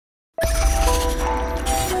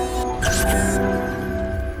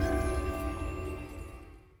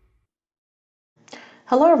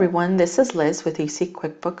Hello everyone, this is Liz with EC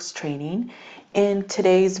QuickBooks Training. In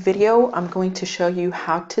today's video, I'm going to show you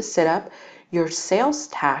how to set up your sales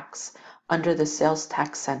tax under the Sales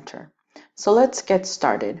Tax Center. So let's get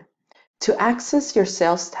started. To access your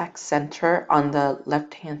Sales Tax Center, on the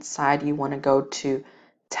left-hand side, you want to go to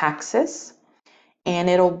Taxes, and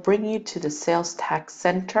it'll bring you to the Sales Tax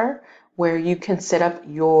Center where you can set up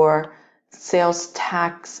your sales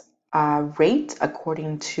tax rate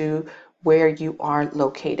according to where you are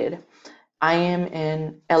located. I am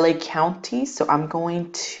in LA County, so I'm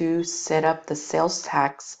going to set up the sales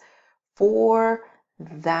tax for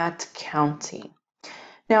that county.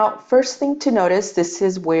 Now, first thing to notice, this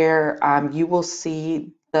is where you will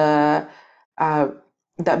see the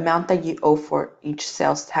amount that you owe for each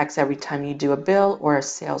sales tax every time you do a bill or a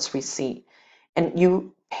sales receipt. And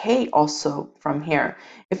you pay also from here.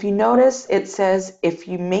 If you notice, it says if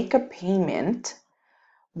you make a payment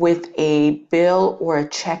with a bill or a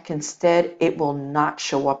check instead, it will not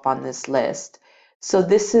show up on this list. So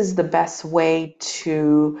this is the best way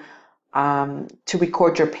to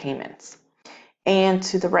record your payments. And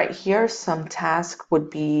to the right here, some tasks would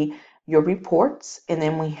be your reports, and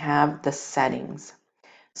then we have the settings.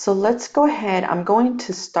 So let's go ahead. I'm going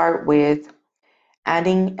to start with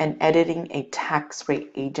adding and editing a tax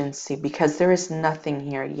rate agency because there is nothing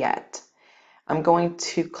here yet. I'm going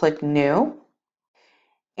to click New,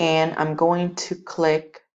 and I'm going to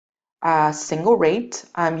click single rate.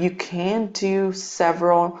 You can do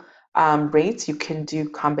several rates. You can do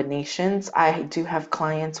combinations. I do have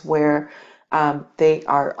clients where they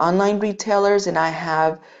are online retailers, and I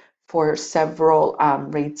have for several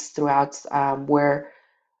rates throughout where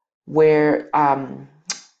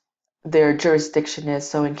their jurisdiction is.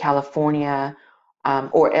 So in California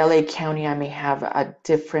or LA County, I may have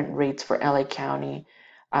different rates for LA County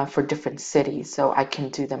for different cities, so I can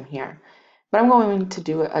do them here. But I'm going to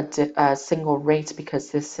do a single rate because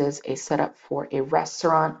this is a setup for a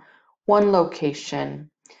restaurant, one location.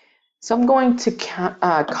 So I'm going to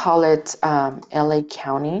call it LA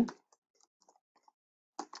County.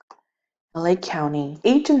 LA County.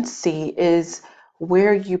 Agency is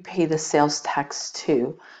where you pay the sales tax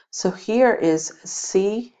to. So here is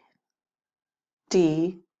CDTFA.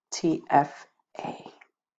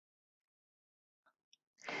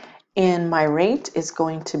 And my rate is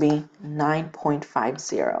going to be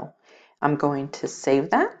 9.50. I'm going to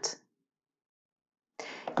save that.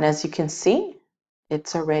 And as you can see,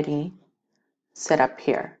 it's already set up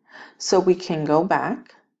here. So we can go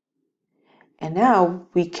back. And now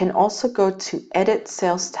we can also go to Edit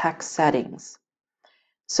Sales Tax Settings.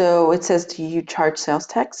 So it says, do you charge sales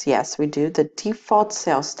tax? Yes, we do. The default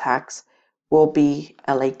sales tax will be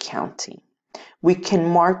LA County. We can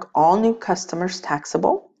mark all new customers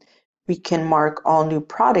taxable. We can mark all new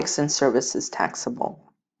products and services taxable.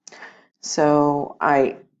 So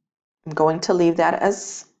I'm going to leave that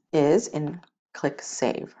as is and click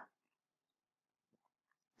Save.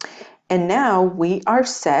 And now we are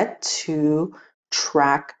set to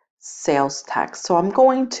track sales tax. So I'm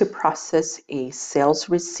going to process a sales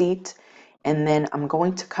receipt, and then I'm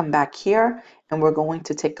going to come back here and we're going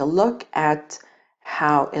to take a look at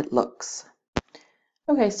how it looks.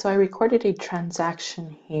 Okay, so I recorded a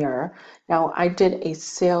transaction here. Now I did a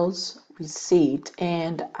sales receipt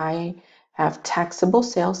and I have taxable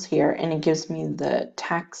sales here, and it gives me the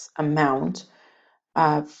tax amount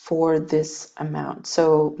for this amount.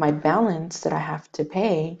 So my balance that I have to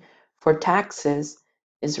pay for taxes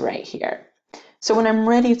is right here. So when I'm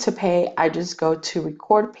ready to pay, I just go to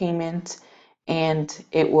record payment and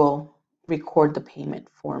it will record the payment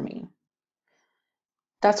for me.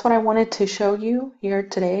 That's what I wanted to show you here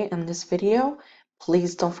today in this video.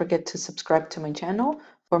 Please don't forget to subscribe to my channel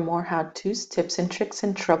for more how-tos, tips and tricks,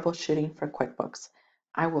 and troubleshooting for QuickBooks.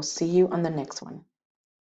 I will see you on the next one.